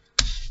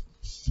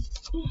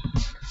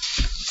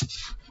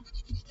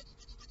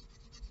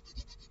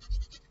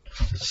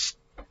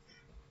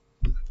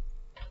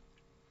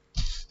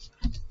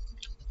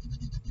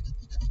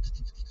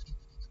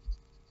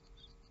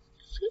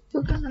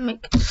 We're gonna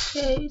make it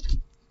shade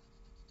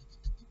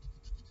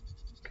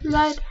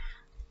light.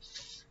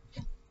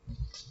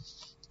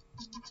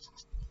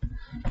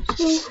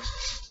 So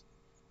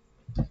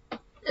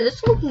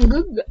it's looking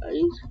good,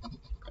 guys.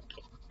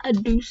 I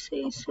do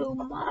say so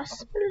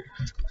myself.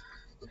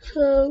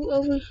 So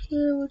over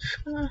here we're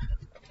just gonna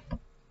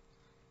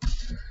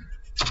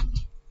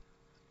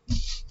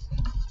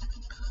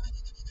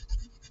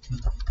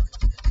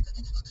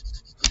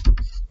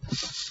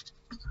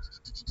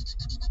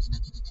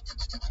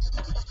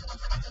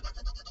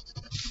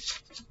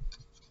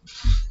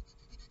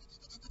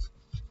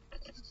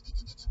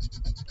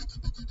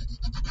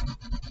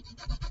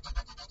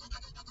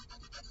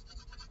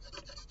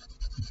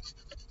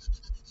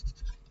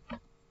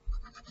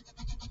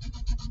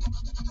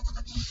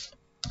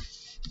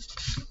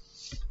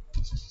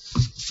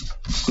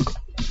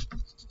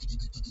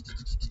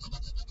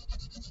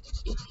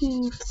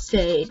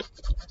shade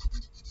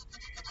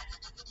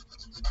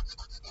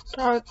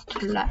dark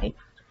to light.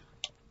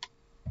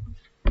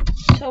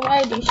 So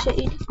why do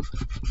shade?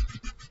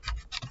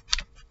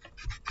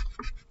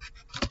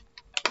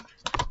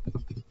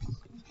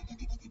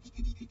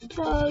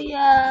 So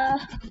yeah,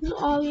 this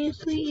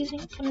obviously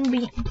isn't gonna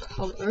be in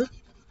color,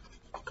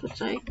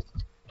 cause I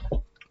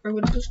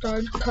would have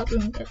started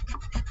coloring it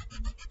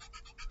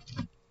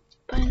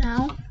by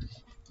now.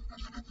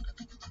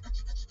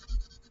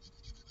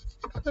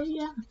 But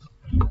yeah.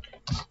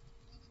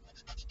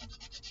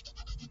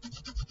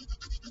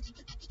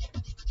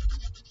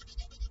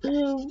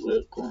 So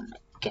we're gonna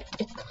get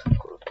it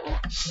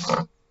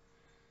color.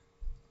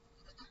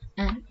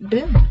 And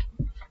boom.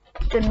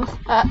 Done with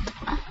that.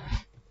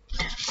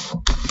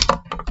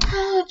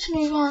 Now let's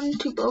move on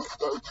to both of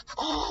those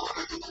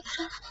arms.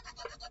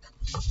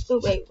 Oh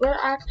wait, we're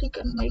actually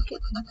gonna make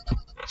it.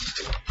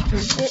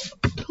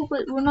 Oh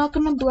wait, we're not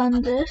gonna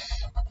blend this.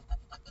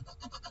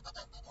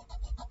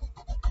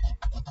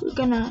 We're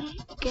gonna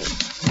get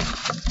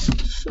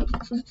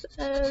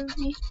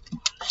very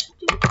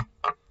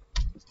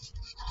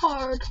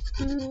hard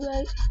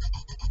like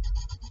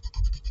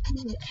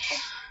this.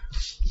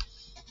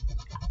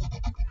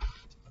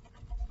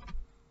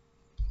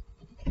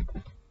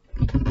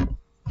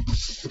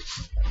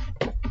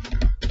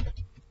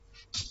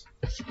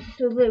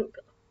 So there we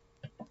go.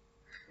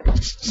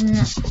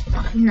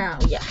 Now,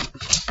 yeah.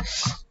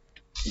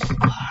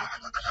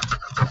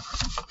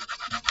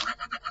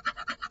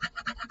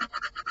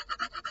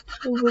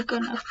 So we're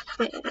gonna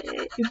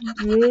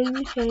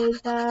really fade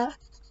that.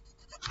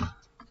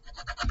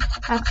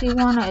 Actually,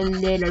 want a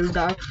little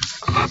dark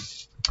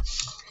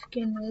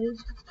skin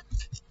is.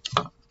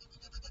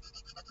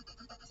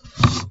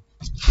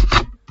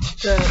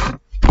 So,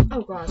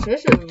 oh god,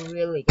 this is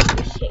really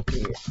gonna shake.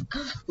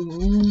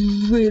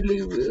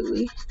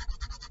 Really.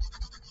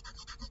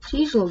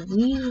 Jeez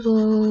Louise.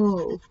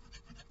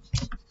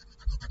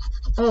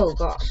 Oh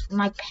gosh,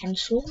 my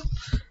pencil.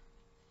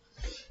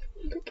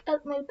 Look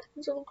at my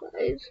pencil,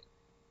 guys.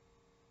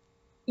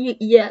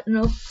 Yeah,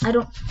 no, I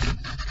don't.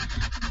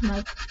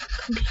 My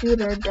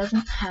computer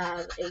doesn't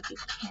have a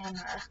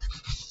camera.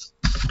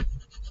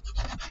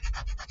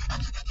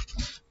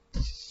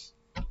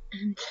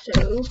 And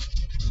so,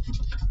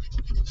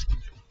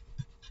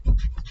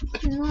 you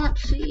cannot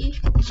see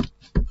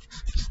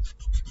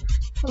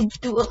how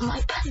dull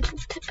my pencil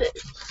tip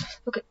is.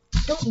 Okay,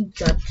 don't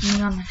judge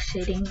me on my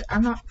shading.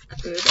 I'm not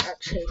good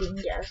at shading,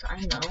 yes,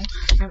 I know.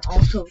 I'm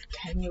also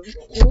 10 years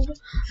old.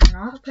 I'm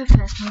not a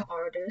professional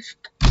artist.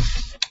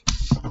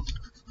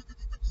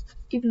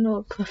 Even though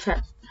a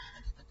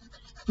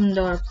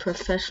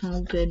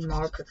professional good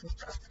marker and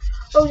stuff.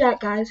 Oh yeah,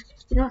 guys,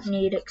 you don't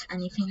need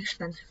anything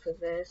expensive for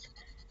this.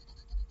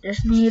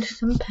 Just need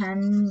some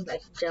pen,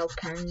 like gel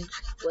pens,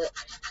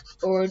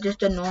 or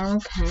just a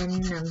normal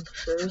pen. I'm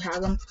sure you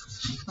have them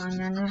lying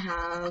around your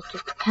house.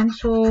 Just a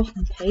pencil,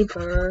 some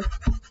paper,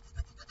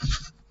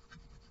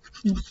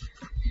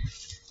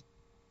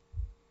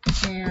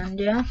 and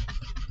yeah,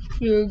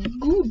 you're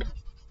good.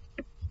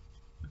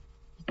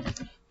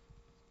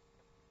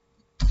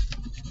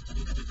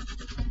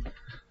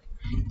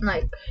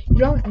 Like, you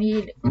don't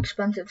need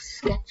expensive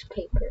sketch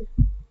paper.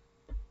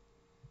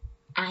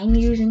 I'm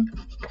using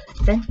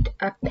print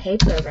a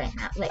paper right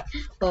now. Like,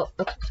 well,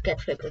 okay,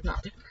 sketch paper is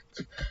not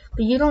expensive,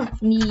 but you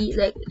don't need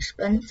like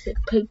expensive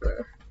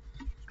paper.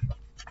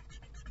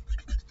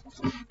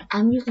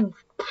 I'm using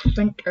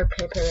printer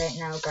paper right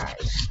now,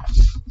 guys.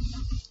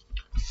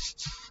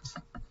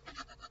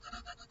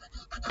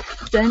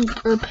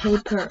 Printer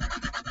paper,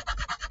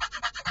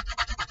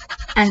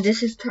 and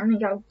this is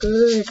turning out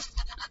good.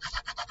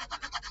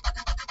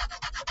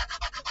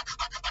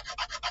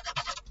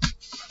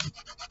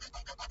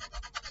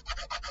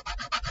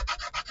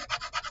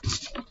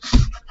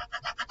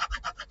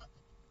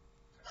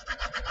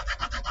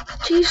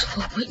 jeez,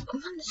 wait a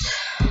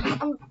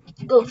minute. I'm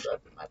still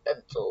sharpening my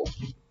pencil.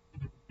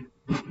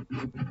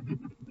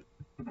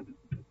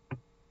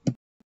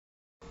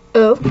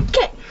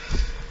 Okay.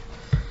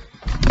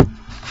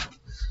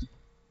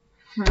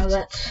 Now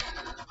let's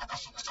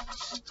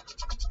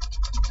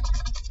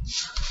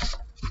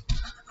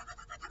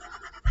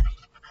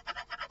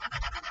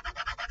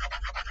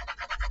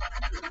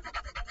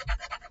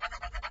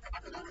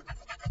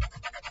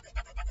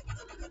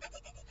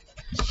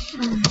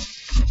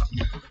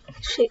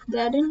shake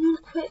that in real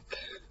quick.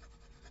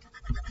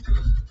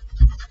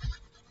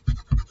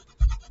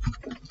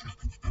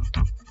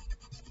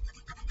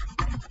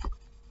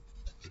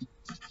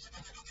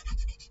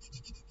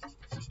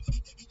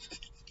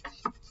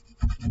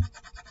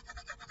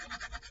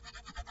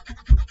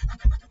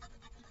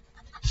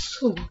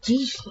 Oh,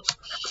 Jesus.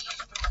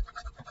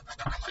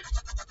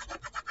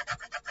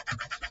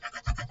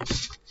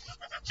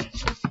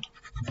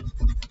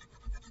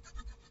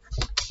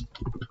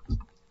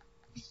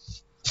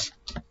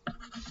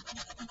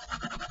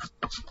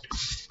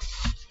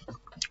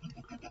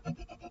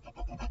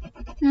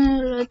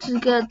 Let's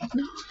get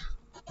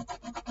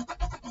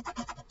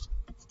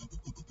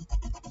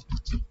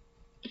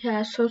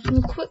so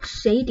some quick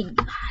shading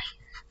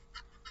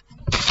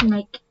to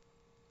make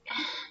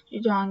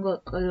your drawing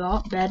look a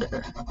lot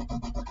better.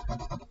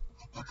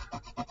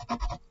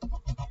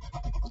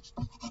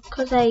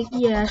 Cause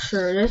yeah,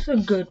 sure, this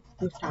is good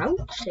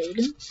without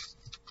shading,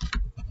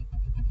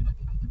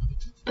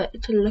 but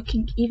it's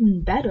looking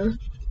even better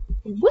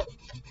with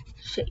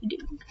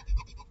shading.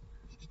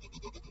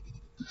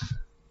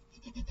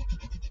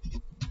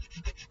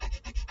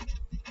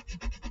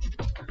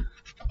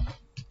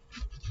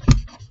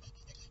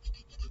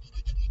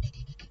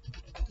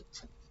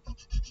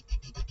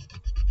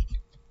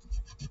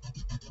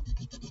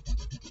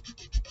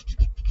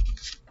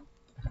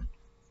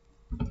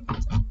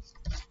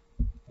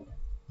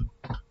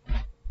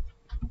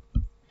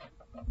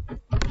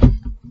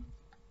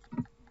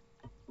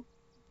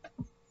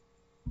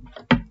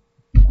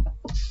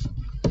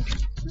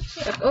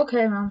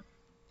 Okay, man.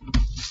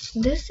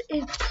 This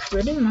is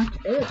pretty much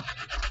it.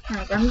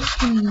 Like, I'm just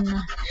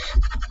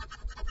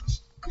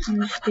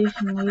do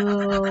some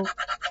real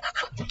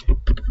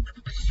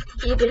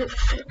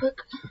quick.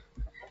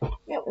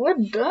 Yeah, we're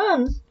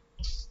done.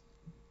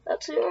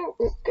 That's the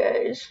artwork,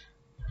 guys.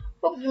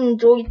 Hope you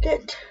enjoyed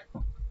it.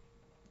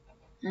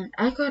 And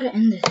I gotta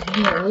end this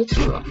video. It's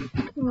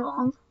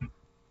long.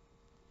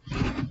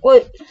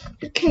 Wait,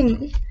 it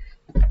came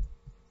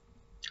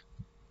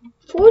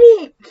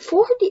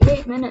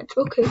 48 minutes.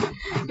 Okay,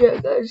 yeah,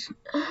 guys.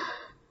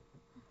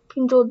 If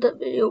you enjoyed that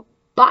video,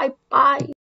 bye.